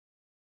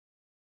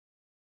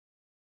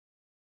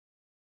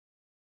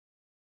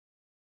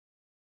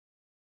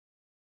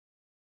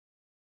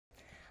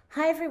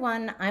Hi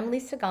everyone, I'm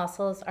Lisa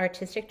Gossels,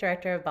 Artistic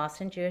Director of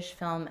Boston Jewish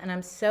Film, and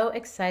I'm so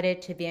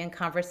excited to be in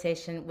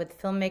conversation with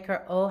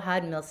filmmaker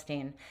Ohad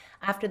Milstein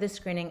after the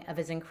screening of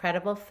his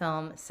incredible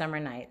film, Summer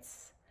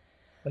Nights.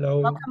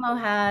 Hello, Welcome,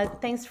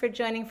 Ohad. Thanks for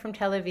joining from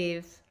Tel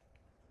Aviv.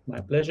 my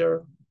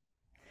pleasure.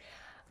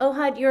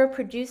 Ohad, you're a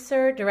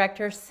producer,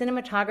 director,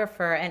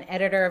 cinematographer, and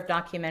editor of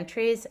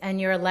documentaries, and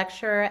you're a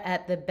lecturer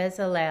at the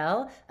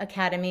Bezalel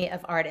Academy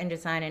of Art and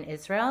Design in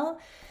Israel.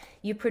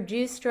 You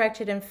produced,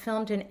 directed, and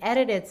filmed and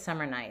edited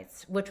Summer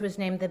Nights, which was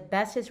named the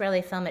best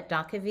Israeli film at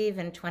Doc Aviv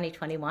in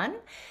 2021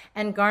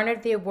 and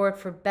garnered the award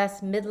for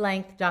Best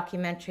Mid-Length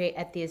Documentary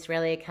at the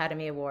Israeli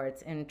Academy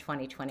Awards in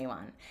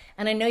 2021.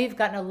 And I know you've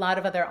gotten a lot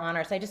of other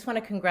honors. I just want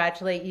to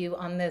congratulate you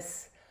on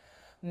this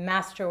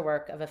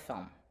masterwork of a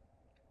film.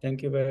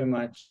 Thank you very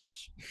much.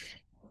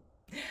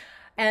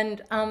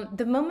 And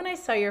the moment I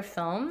saw your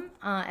film,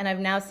 and I've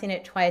now seen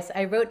it twice,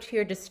 I wrote to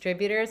your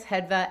distributors,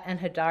 Hedva and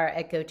Hadar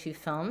at Go2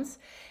 Films,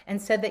 and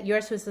said that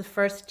yours was the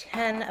first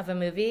 10 of a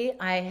movie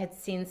I had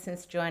seen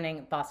since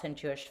joining Boston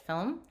Jewish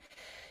Film.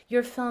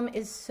 Your film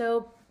is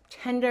so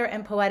tender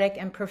and poetic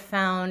and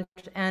profound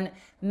and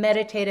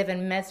meditative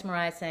and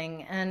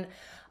mesmerizing. And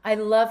I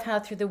love how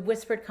through the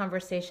whispered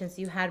conversations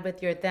you had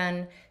with your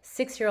then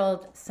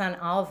 6-year-old son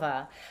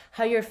Alva,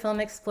 how your film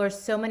explores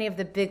so many of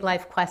the big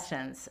life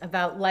questions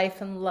about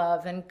life and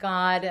love and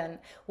God and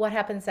what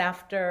happens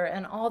after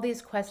and all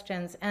these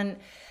questions, and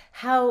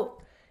how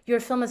your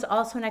film is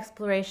also an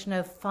exploration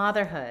of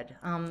fatherhood,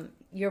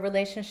 your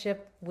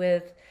relationship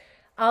with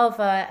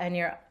Alva and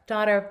your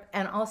daughter,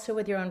 and also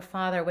with your own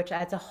father, which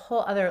adds a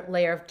whole other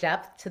layer of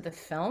depth to the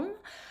film.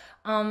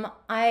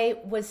 I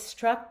was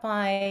struck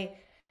by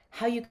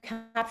how you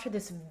capture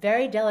this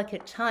very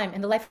delicate time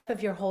in the life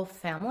of your whole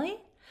family.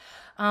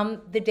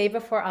 The day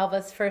before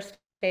Alva's first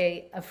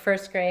day of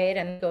first grade,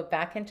 and go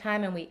back in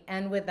time, and we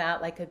end with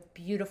that like a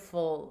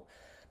beautiful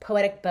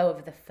poetic bow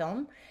of the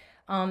film.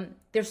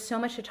 There's so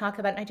much to talk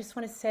about, and I just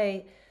want to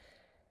say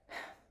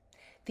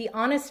the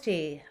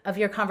honesty of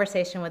your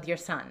conversation with your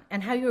son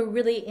and how you were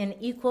really in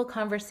equal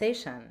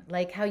conversation,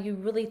 like how you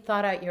really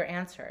thought out your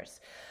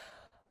answers,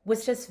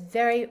 was just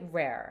very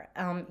rare.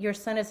 Your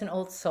son is an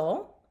old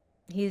soul.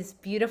 He's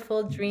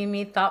beautiful,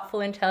 dreamy,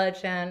 thoughtful,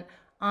 intelligent,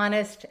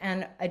 honest,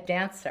 and a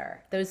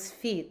dancer. Those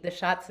feet, the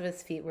shots of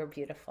his feet were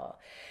beautiful.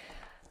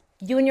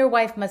 You and your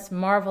wife must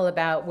marvel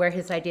about where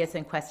his ideas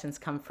and questions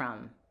come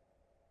from.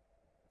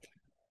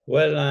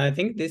 Well, I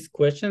think these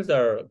questions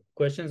are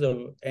questions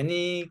of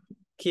any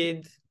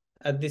kid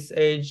at this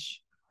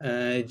age.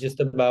 It's just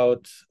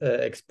about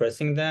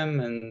expressing them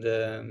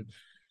and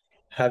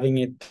having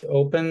it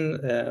open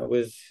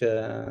with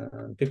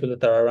people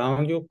that are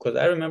around you. Because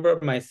I remember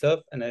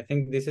myself, and I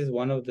think this is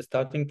one of the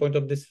starting point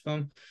of this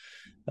film.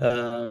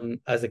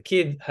 As a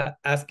kid,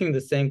 asking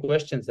the same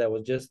questions, I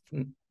was just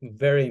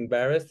very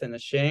embarrassed and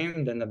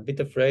ashamed and a bit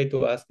afraid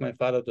to ask my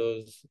father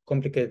those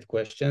complicated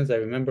questions. I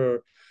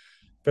remember,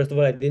 first of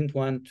all, I didn't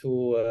want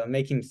to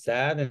make him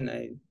sad, and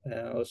I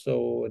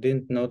also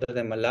didn't know that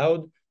I'm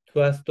allowed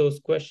to ask those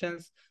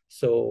questions.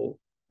 So,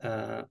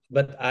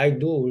 but I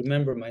do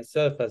remember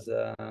myself as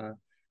a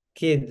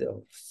kid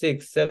of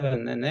 6,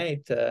 7, and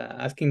 8,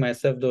 asking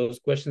myself those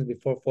questions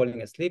before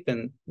falling asleep,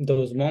 and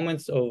those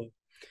moments of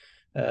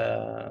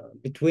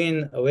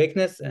between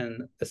awakeness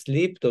and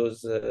asleep,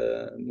 those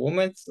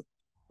moments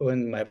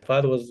when my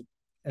father was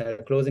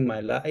closing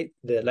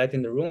the light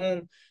in the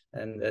room,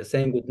 and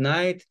saying good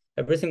night.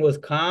 Everything was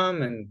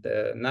calm and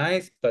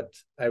nice, but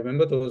I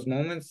remember those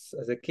moments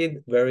as a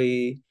kid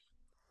very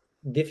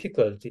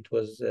difficult. It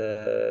was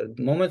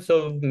moments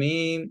of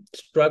me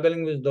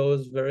struggling with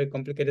those very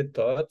complicated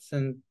thoughts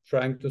and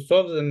trying to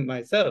solve them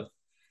myself.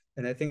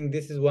 And I think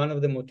this is one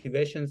of the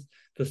motivations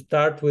to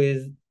start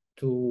with,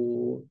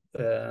 to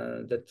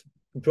that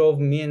drove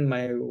me and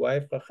my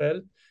wife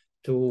Rachel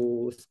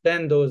to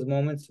spend those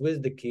moments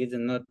with the kids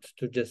and not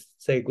to just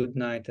say good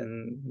night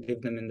and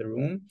leave them in the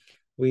room.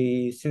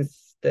 We,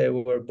 since they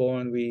were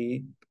born,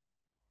 we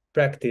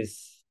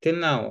practice till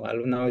now.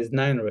 Alu now is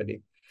 9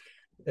 already.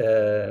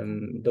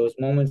 Those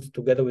moments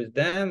together with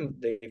them,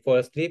 they fall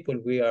asleep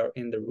when we are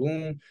in the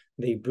room,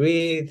 they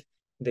breathe,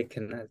 they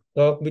can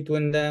talk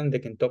between them, they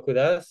can talk with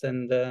us,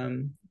 and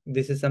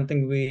this is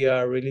something we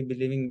really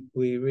believe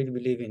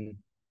in.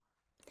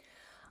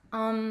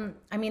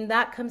 I mean,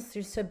 that comes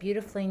through so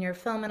beautifully in your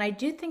film. And I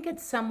do think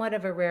it's somewhat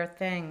of a rare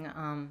thing,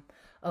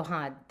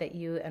 Ohad, that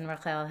you and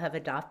Rachel have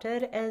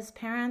adopted as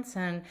parents.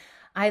 And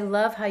I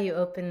love how you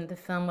open the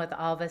film with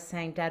Alva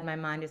saying, Dad, my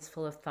mind is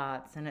full of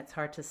thoughts and it's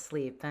hard to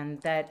sleep. And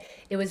that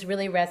it was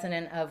really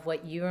resonant of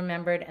what you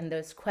remembered and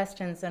those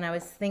questions. And I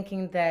was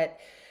thinking that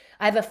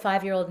I have a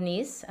 5-year-old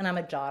niece and I'm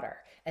a daughter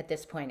at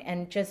this point.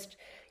 And just,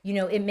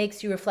 it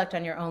makes you reflect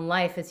on your own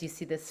life as you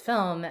see this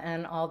film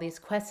and all these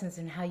questions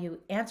and how you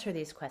answer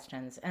these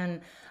questions.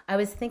 And I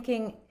was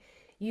thinking,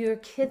 your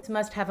kids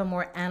must have a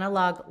more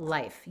analog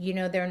life.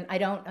 I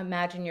don't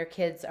imagine your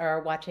kids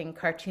are watching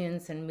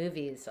cartoons and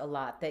movies a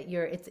lot. That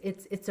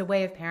it's a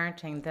way of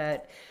parenting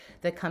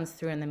that comes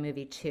through in the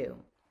movie too.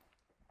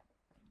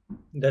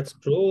 That's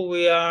true.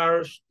 We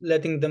are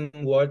letting them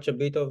watch a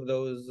bit of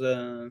those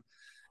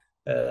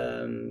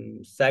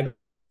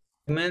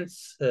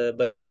segments,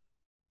 but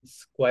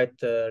it's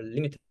quite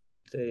limited.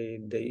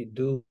 They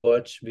do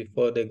watch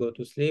before they go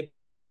to sleep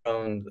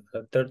around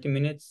 30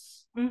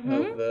 minutes of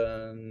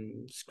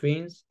Mm-hmm.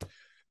 screens.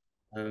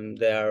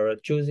 They are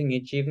choosing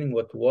each evening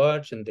what to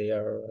watch, and they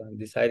are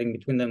deciding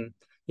between them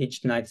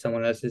each night.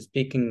 Someone else is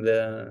picking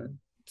the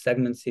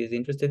segments he's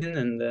interested in,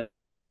 and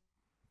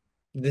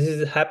this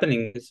is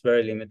happening. It's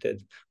very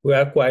limited. We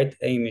are quite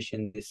Amish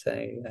in this.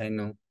 I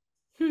know.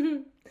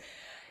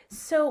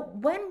 So,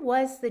 when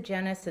was the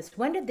genesis?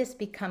 When did this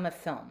become a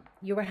film?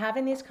 You were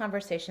having these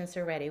conversations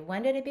already.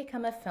 When did it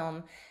become a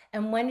film?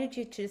 And when did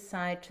you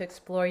decide to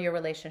explore your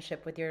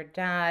relationship with your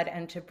dad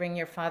and to bring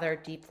your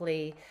father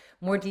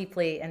more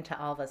deeply into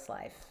Alva's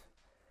life?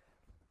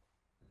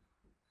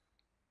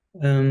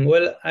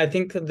 Well, I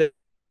think the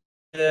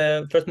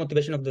first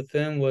motivation of the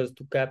film was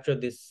to capture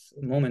this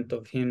moment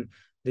of him,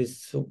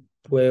 this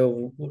way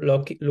of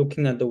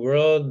looking at the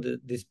world,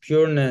 this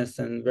pureness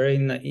and very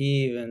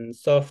naive and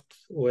soft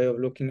way of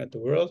looking at the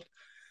world.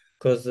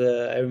 Because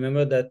I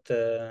remember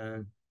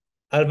that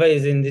Alva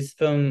is in this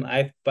film.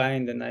 I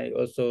find, and I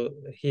also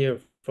hear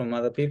from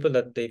other people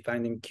that they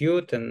find him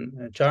cute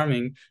and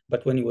charming.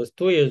 But when he was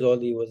 2 years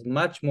old, he was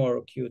much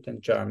more cute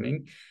and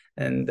charming.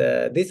 And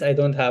this I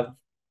don't have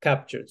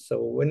captured.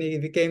 So when he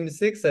became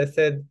 6, I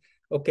said,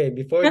 okay,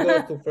 before he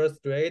goes to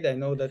first grade, I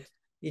know that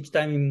each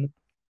time he moves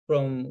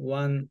from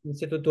one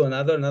institute to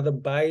another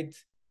bite,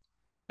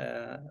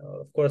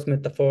 of course,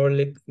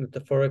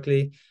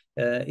 metaphorically,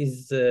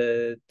 is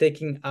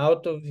taking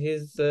out of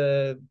his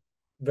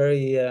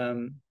very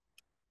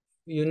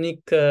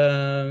unique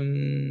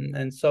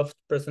and soft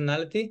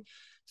personality.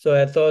 So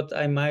I thought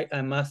I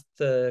must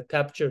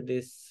capture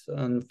this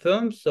on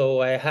film,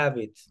 so I have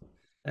it.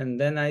 And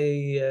then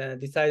I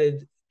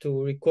decided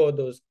to record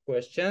those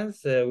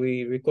questions.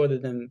 We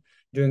recorded them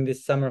during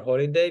this summer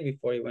holiday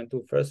before he went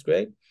to first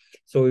grade.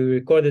 So we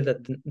recorded at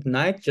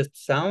night,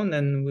 just sound,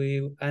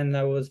 and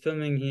I was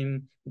filming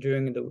him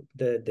during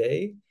the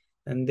day.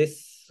 And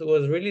this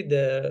was really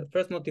the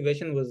first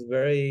motivation was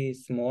very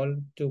small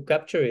to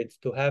capture it,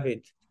 to have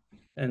it.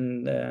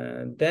 And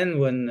then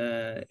when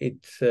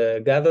it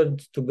gathered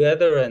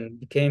together and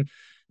became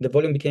the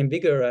volume became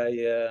bigger,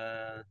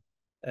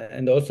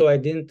 and also I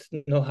didn't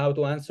know how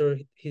to answer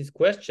his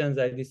questions.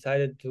 I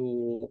decided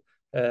to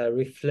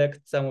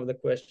reflect some of the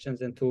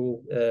questions and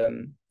to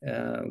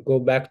go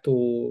back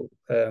to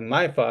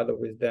my father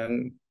with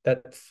them.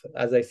 That,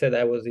 as I said,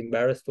 I was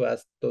embarrassed to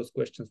ask those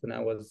questions when I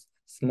was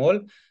small,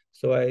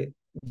 so I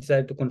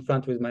decided to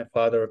confront with my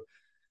father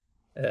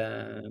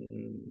um,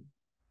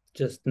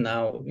 just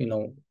now,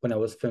 when I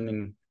was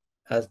filming,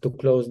 as to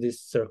close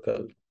this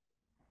circle.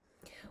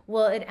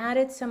 Well, it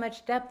added so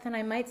much depth, and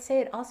I might say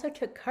it also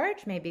took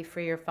courage, maybe,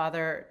 for your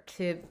father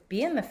to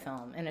be in the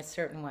film in a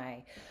certain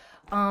way.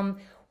 Um,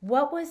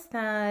 what was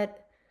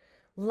that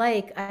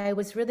like? I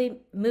was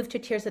really moved to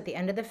tears at the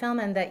end of the film,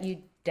 and that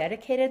you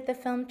dedicated the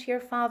film to your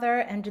father.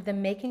 And did the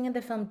making of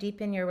the film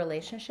deepen your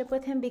relationship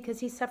with him because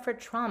he suffered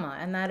trauma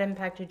and that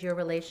impacted your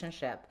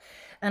relationship?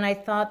 And I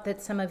thought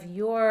that some of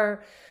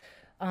your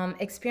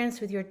experience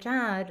with your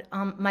dad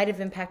might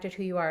have impacted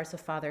who you are as a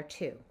father,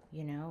 too,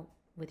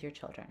 with your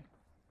children.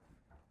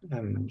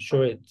 I'm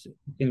sure it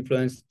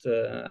influenced.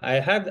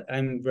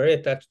 I'm very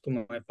attached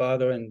to my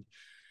father and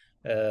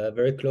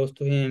very close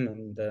to him,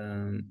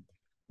 and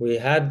we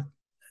had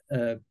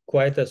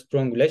quite a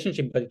strong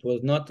relationship, but it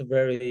was not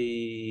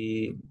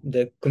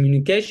the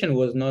communication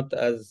was not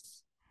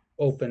as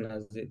open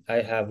as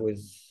I have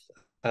with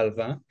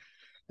Alva.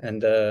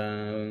 And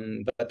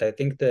but I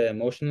think the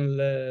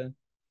emotional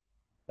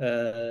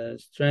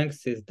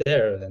strength is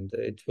there, and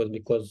it was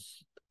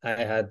because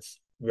I had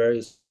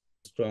very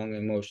strong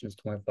emotions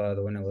to my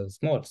father when I was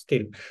small,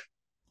 still.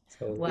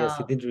 So yes, it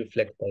Well, did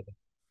reflect that.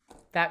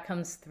 that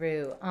comes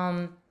through.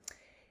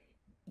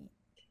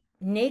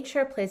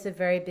 Nature plays a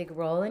very big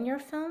role in your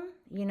film.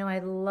 I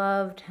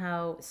loved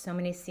how so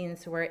many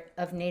scenes were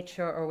of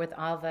nature or with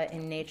Alva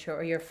in nature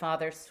or your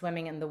father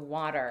swimming in the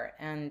water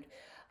and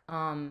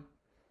um,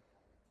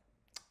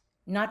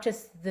 not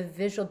just the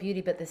visual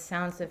beauty, but the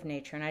sounds of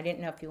nature. And I didn't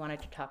know if you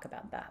wanted to talk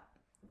about that.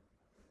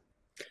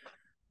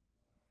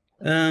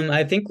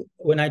 I think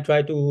when I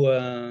try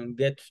to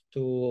get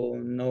to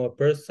know a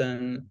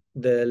person,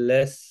 the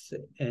less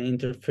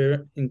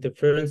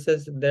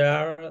interferences there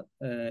are,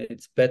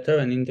 it's better.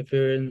 And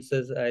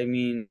interferences, I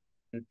mean,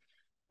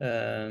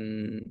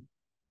 um,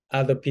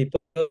 other people.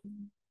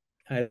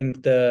 I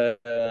think the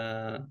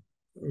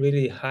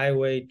really high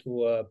way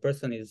to a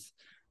person is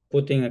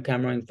putting a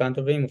camera in front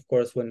of him. Of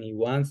course, when he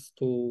wants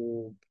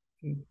to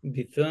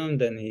be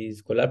filmed and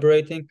he's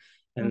collaborating,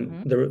 and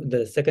Mm-hmm.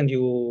 the second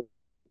you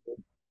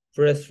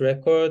press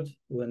record,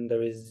 when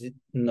there is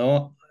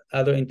no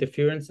other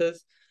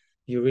interferences,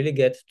 you really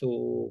get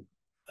to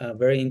a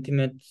very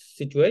intimate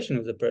situation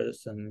with the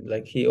person.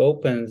 Like he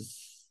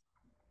opens.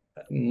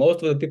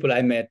 Most of the people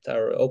I met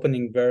are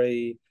opening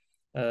very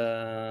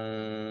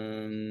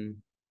um,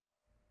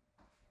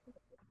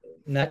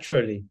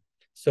 naturally.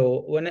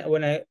 So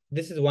when I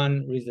this is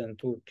one reason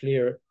to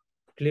clear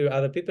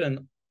other people,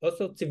 and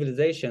also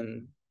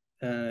civilization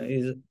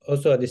is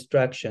also a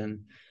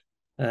distraction.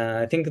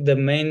 I think the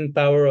main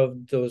power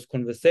of those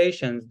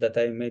conversations that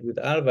I made with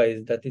Alva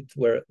is that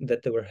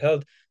they were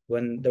held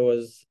when there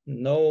was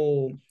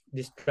no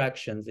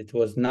distractions. It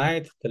was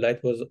night, the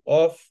light was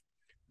off,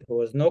 there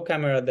was no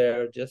camera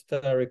there, just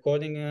a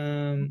recording,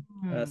 a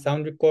Hmm.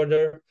 sound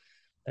recorder,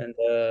 and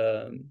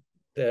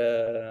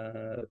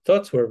the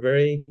thoughts were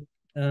very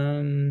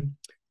um,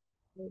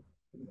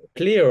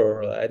 clear,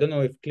 or I don't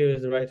know if clear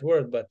is the right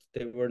word, but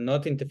they were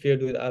not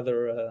interfered with other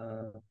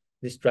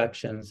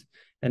distractions.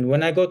 And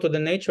when I go to the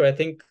nature, I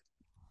think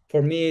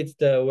for me, it's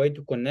the way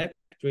to connect,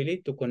 really,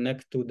 to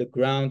connect to the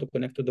ground, to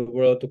connect to the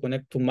world, to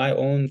connect to my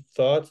own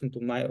thoughts and to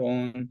my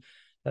own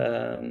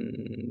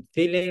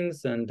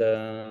feelings. And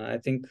I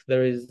think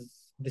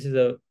this is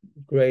a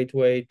great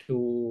way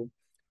to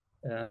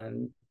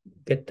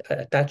get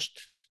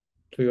attached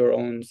to your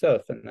own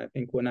self. And I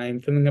think when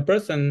I'm filming a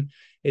person,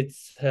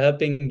 it's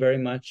helping very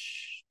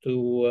much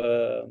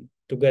to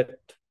get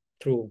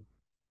through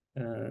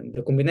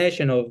the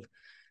combination of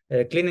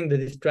cleaning the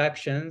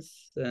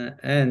distractions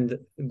and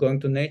going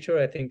to nature.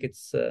 I think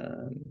it's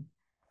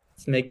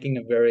making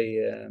a very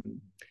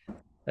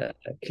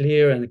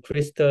clear and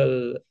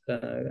crystal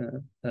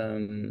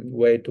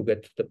way to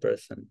get to the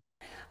person.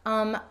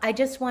 I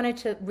just wanted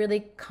to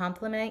really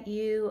compliment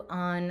you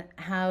on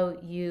how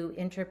you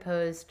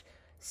interposed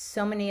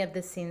so many of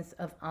the scenes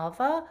of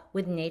Alva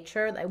with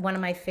nature. Like, one of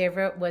my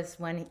favorite was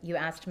when you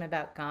asked him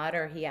about God,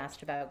 or he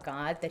asked about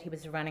God, that he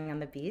was running on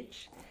the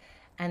beach.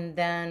 And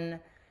then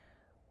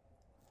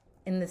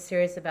in the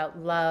series about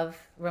love,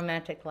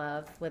 romantic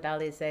love with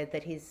Alize,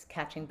 that he's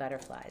catching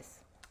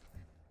butterflies.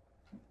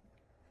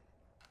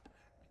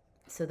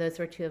 So those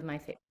were two of my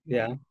favorite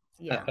Yeah. things.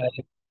 I, Yeah.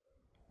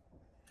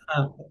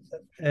 I,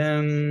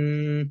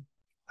 um,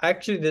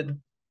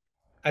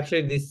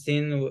 actually, this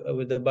scene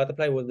with the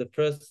butterfly was the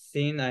first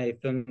scene I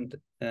filmed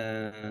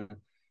in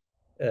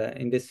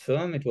this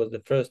film. It was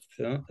the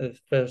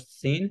first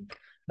scene.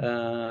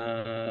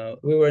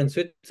 We were in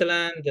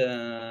Switzerland,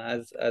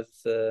 as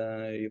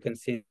you can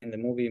see in the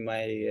movie.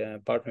 My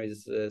partner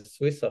is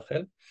Swiss,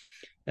 Rachel,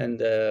 and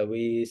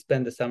we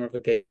spent the summer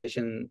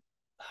vacation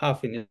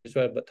half in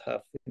Israel but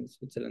half in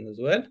Switzerland as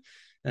well.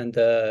 And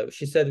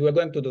she said we're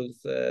going to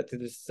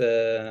this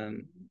uh,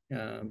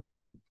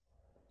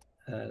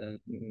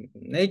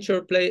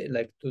 nature play,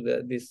 like to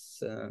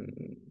this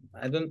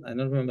I don't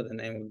remember the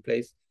name of the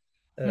place.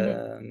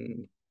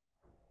 Mm-hmm.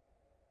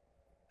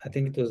 I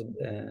think it was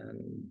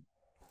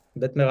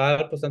Bet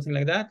Meralp or something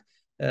like that.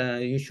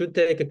 You should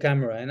take a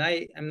camera. And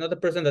I am not a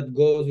person that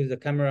goes with a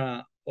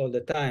camera all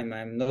the time.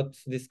 I'm not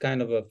this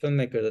kind of a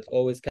filmmaker that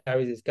always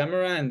carries his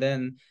camera and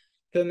then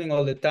filming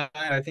all the time.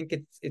 I think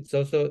it's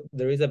also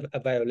there is a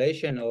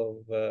violation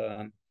of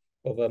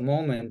a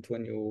moment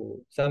when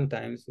you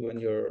sometimes when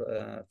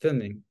you're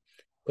filming,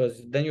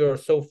 because then you're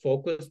so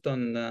focused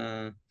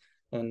on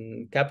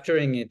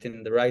capturing it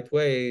in the right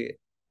way.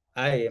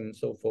 I am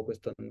so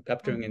focused on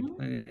capturing it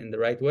Mm-hmm. in the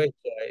right way.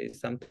 So I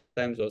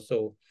sometimes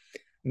also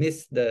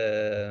miss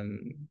the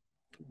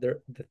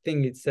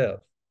thing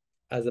itself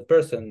as a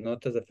person,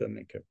 not as a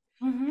filmmaker.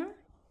 Mm-hmm.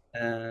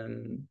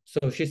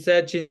 So she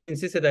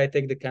insisted I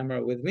take the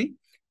camera with me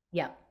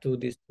Yeah. to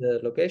this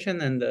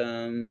location. And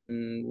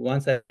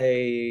once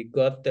I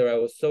got there, I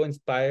was so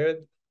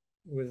inspired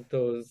with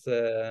those.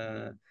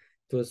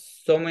 It was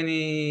so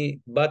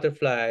many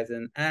butterflies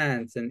and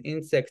ants and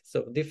insects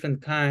of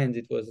different kinds.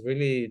 It was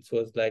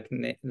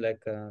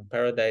like a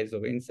paradise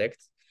of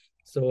insects.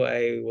 So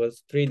I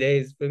was 3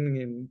 days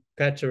filming and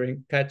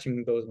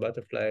catching those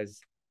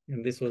butterflies,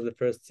 and this was the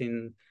first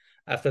scene.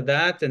 After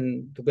that,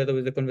 and together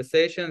with the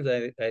conversations,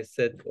 I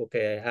said,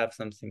 okay, I have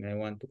something. I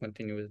want to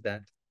continue with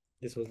that.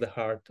 This was the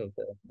heart of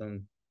the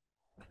film.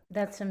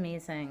 That's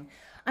amazing.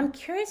 I'm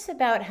curious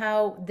about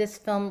how this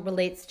film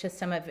relates to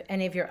some of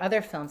any of your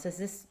other films. Is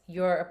this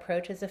your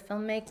approach as a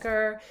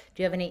filmmaker?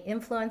 Do you have any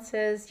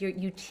influences?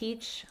 You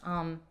teach.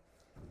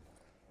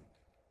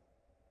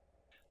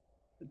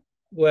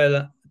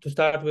 Well, to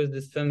start with,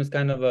 this film is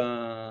kind of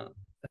a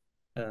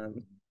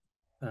um,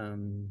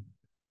 um,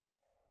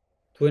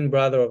 twin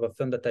brother of a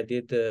film that I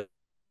did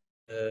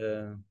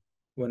uh,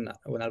 when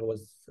Rachel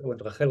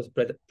was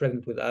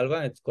pregnant with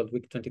Alva. It's called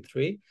Week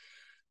 23,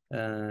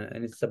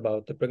 and it's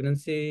about the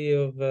pregnancy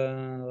of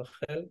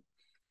Rachel.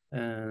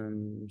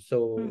 So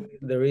Mhm.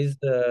 there is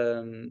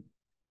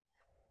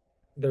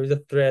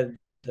a thread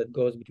that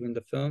goes between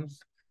the films.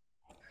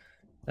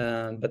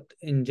 But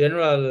in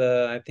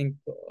general, I think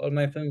all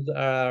my films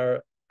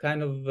are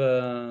kind of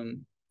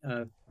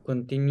a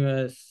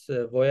continuous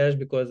voyage,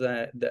 because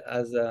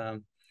as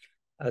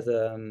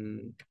a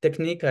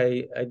technique,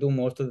 I do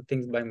most of the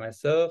things by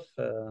myself.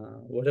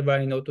 Whatever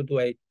I know to do,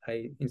 I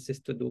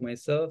insist to do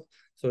myself.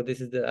 So this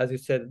is as you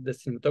said, the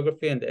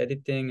cinematography and the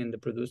editing and the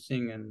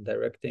producing and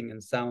directing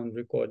and sound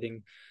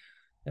recording.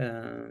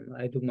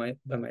 I do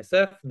by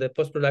myself. The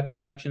post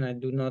production I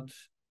do not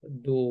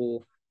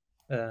do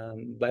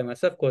by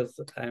myself because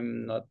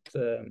I'm not,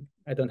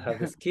 I don't have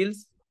the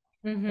skills,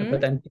 Mm-hmm.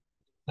 but I'm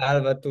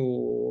Alva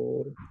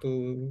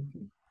to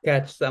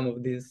catch some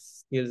of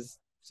these skills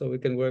so we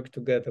can work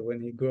together when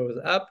he grows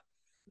up.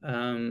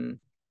 Um,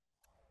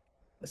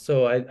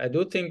 so I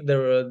do think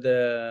there are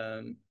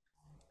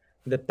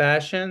the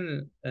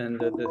passion and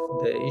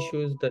the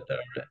issues that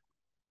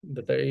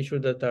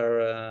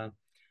are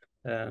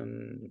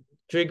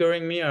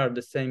triggering me are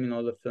the same in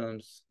all the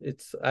films.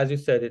 It's, as you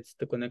said, it's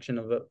the connection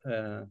of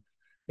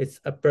it's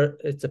a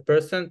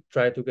person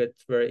try to get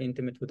very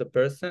intimate with a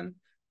person,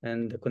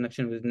 and the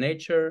connection with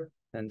nature,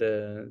 and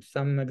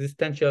some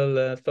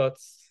existential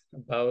thoughts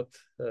about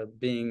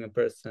being a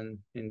person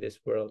in this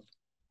world.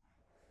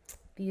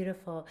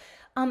 Beautiful.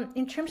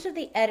 In terms of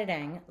the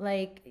editing,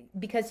 like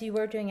because you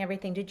were doing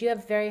everything, did you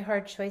have very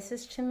hard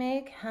choices to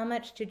make? How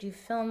much did you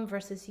film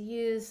versus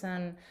use?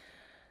 And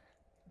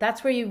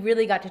that's where you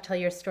really got to tell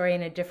your story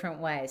in a different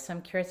way. So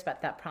I'm curious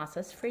about that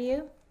process for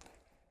you.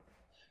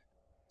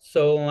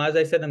 So as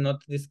I said, I'm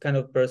not this kind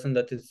of person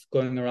that is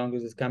going around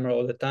with his camera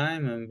all the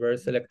time. I'm very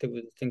selective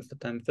with the things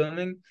that I'm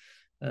filming,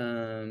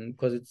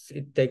 because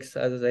it takes,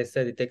 as I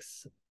said, it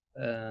takes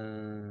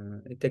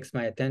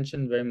my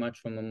attention very much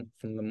from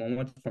the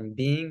moment, from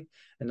being,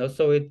 and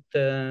also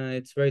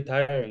it's very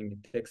tiring.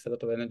 It takes a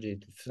lot of energy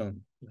to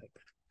film.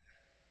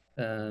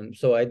 Like,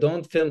 so I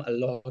don't film a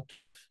lot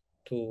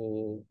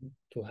to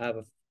to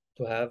have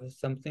to have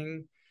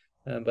something,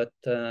 but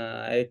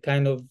I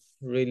kind of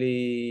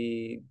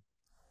really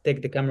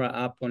take the camera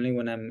up only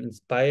when I'm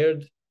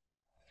inspired,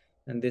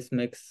 and this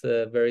makes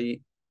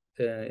the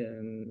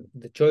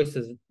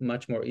choices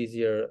much more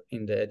easier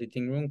in the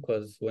editing room,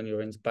 because when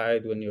you're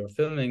inspired when you're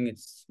filming,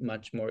 it's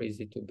much more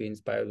easy to be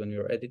inspired when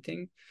you're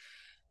editing.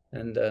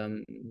 And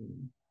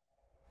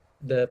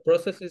the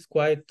process is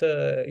quite,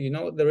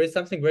 there is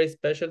something very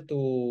special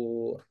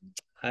to,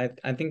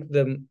 I think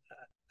the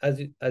as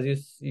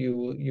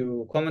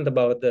you comment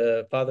about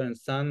the father and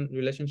son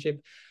relationship,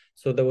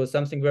 so there was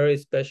something very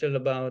special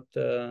about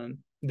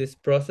this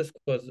process,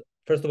 because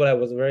first of all I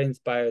was very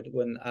inspired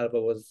when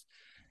Alva was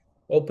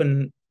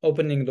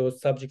opening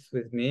those subjects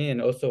with me,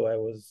 and also I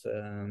was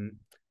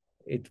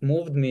it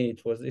moved me.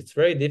 It's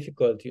very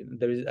difficult.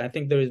 I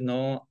think there is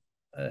no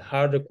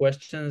harder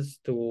questions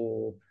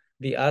to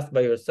be asked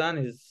by your son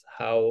is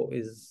how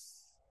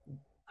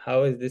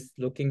is this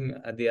looking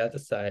at the other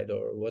side,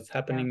 or what's Yeah.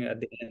 happening at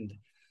the end.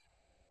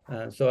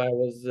 So I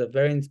was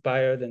very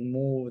inspired and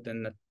moved,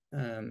 and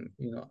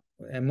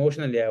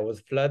emotionally I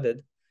was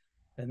flooded.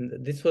 And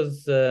this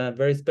was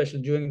very special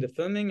during the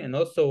filming, and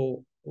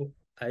also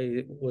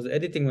I was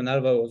editing when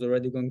Alva was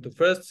already going to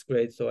first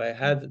grade, so I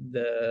had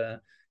the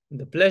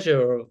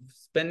pleasure of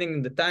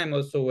spending the time.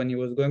 Also, when he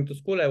was going to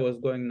school, I was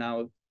going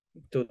now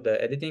to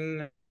the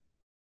editing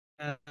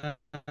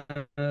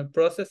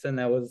process, and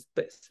I was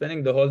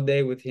spending the whole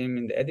day with him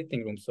in the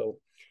editing room. So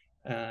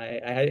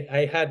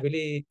I had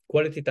really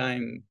quality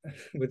time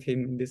with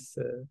him in this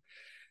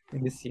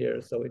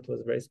year. So it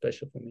was very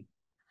special for me.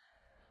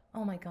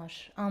 Oh my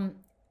gosh.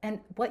 And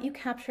what you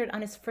captured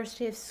on his first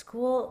day of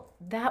school,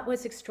 that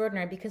was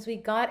extraordinary because we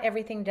got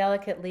everything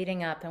delicate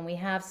leading up and we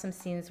have some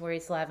scenes where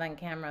he's live on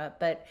camera,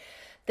 but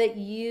that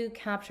you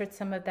captured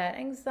some of that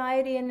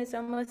anxiety and is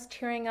almost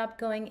tearing up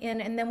going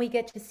in. And then we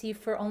get to see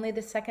for only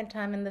the second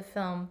time in the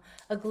film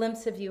a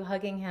glimpse of you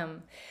hugging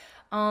him.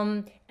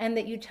 And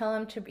that you tell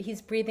him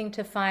he's breathing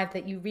to 5,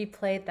 that you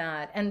replayed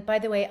that. And by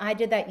the way, I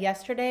did that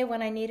yesterday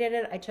when I needed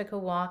it. I took a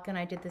walk and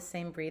I did the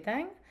same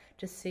breathing,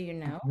 just so you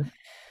know,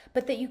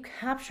 but that you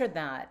captured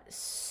that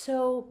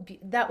so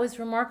that was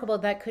remarkable.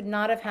 That could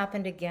not have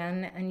happened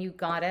again, and you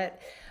got it.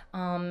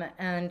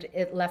 And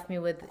it left me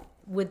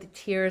with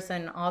tears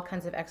and all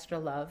kinds of extra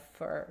love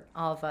for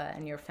Alva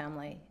and your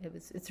family.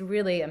 It's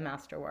really a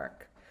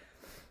masterwork.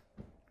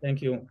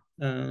 Thank you.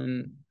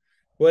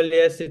 Well,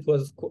 yes, it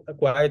was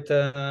quite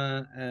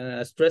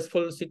a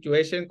stressful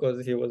situation,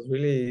 because he was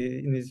really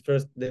in his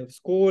first day of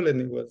school,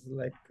 and he was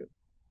like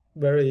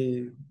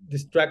very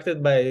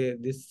distracted by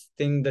this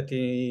thing that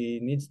he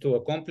needs to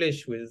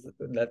accomplish, with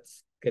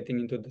that's getting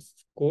into the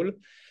school.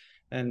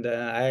 And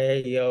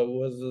I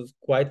was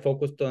quite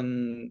focused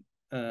on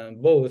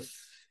both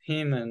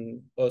him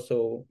and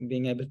also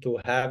being able to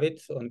have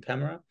it on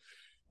camera.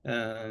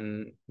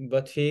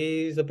 But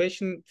he's a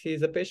patient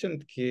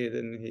kid,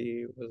 and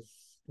he was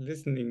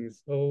listening.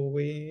 So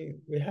we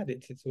had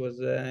it.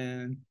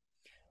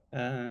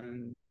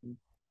 Um,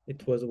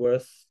 it was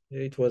worth.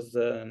 It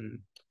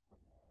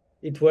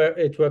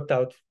worked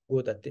out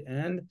good at the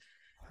end.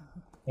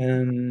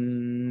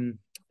 Um,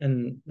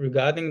 and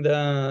regarding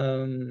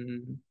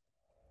the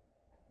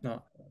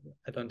no,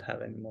 I don't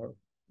have any more.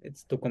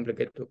 It's too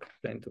complicated to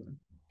explain to them.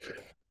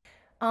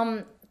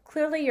 Um,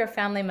 Clearly, your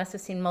family must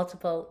have seen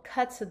multiple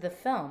cuts of the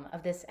film,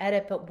 of this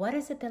edit, but what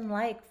has it been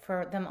like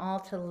for them all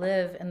to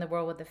live in the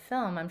world with the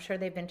film? I'm sure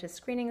they've been to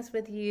screenings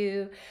with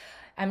you.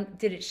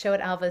 Did it show at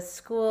Alva's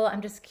school?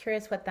 I'm just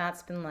curious what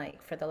that's been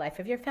like for the life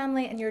of your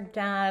family and your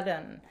dad.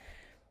 And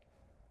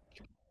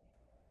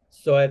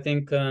So I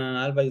think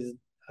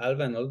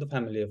Alva and all the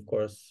family, of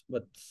course,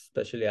 but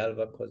especially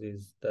Alva because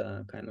he's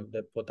the kind of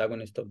the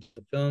protagonist of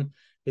the film.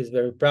 He's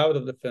very proud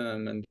of the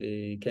film, and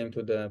he came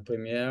to the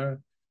premiere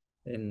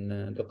in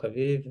Tel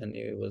Aviv, and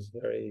he was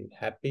very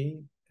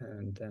happy,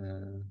 and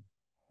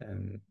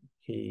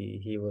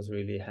he was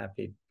really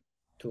happy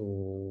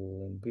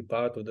to be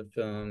part of the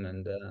film.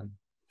 And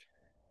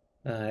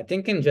I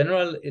think in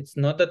general, it's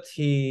not that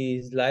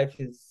his life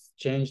is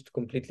changed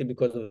completely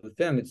because of the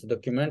film. It's a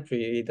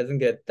documentary. He doesn't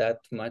get that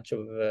much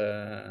of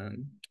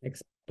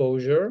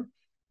exposure,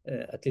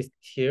 at least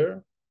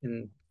here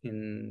in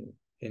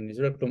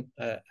Israel.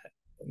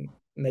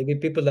 Maybe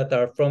people that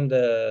are from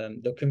the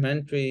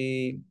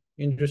documentary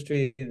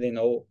industry, they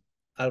know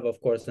Alva, of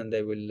course, and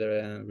they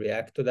will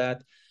react to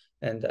that.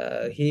 And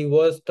he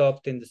was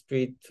stopped in the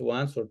street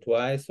once or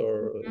twice,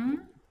 or Mhm.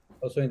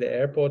 also in the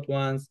airport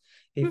once.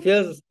 He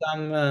feels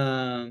some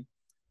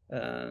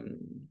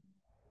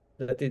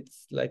that it's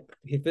like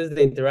he feels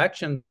the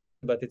interaction,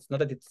 but it's not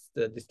that it's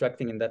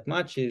distracting in that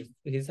much.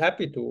 He's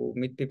happy to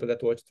meet people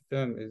that watch the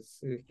film.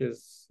 He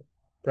feels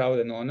proud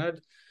and honored.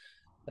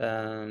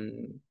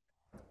 Um,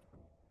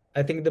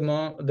 I think the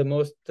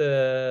most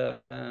the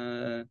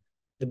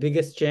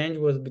biggest change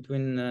was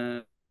between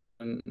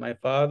my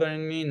father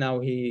and me. Now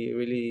he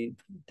really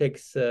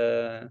takes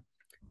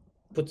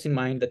puts in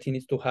mind that he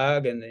needs to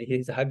hug, and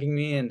he's hugging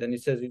me, and then he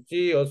says,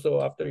 "See,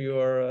 also after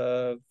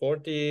you're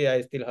 40,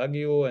 I still hug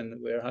you," and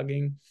we're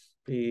hugging.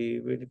 He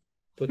really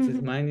puts his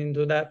mind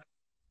into that.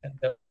 And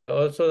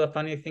also, the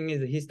funny thing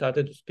is, he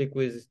started to speak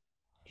with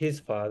his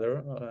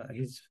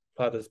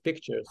father's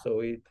picture. So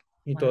he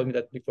told Wow. me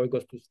that before he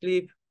goes to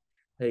sleep,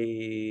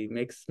 he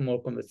makes small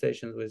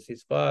conversations with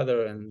his father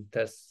and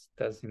tells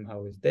him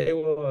how his day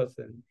was,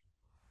 and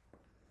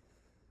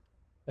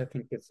I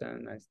think it's a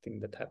nice thing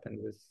that happened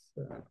with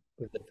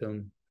the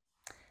film.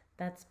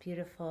 That's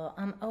beautiful.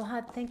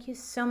 Ohad, thank you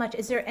so much.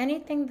 Is there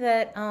anything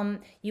that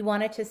you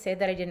wanted to say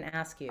that I didn't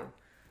ask you?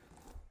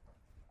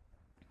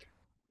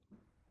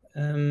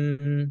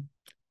 Um,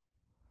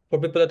 for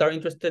people that are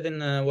interested in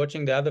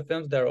watching the other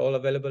films, they're all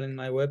available in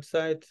my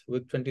website.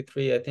 Week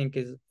 23, I think,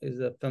 is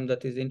a film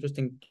that is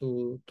interesting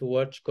to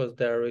watch because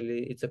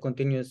it's a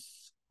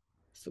continuous.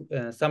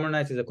 Summer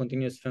Nights is a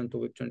continuous film to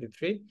Week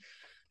 23,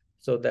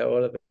 so they're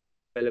all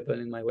available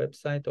in my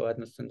website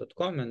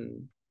ohadmilstein.com,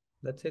 and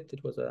that's it.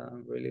 It was a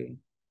really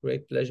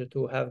great pleasure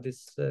to have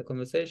this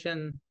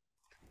conversation,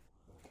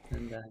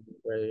 and I'm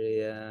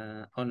very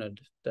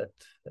honored that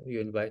you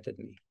invited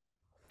me.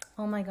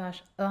 Oh my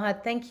gosh.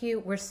 Ohad, thank you.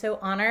 We're so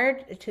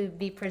honored to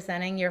be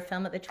presenting your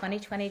film at the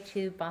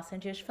 2022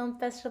 Boston Jewish Film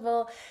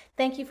Festival.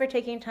 Thank you for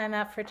taking time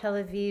out for Tel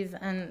Aviv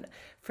and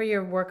for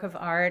your work of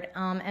art.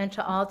 And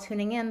to all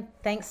tuning in,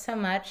 thanks so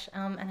much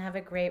and have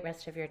a great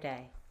rest of your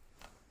day.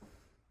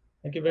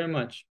 Thank you very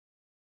much.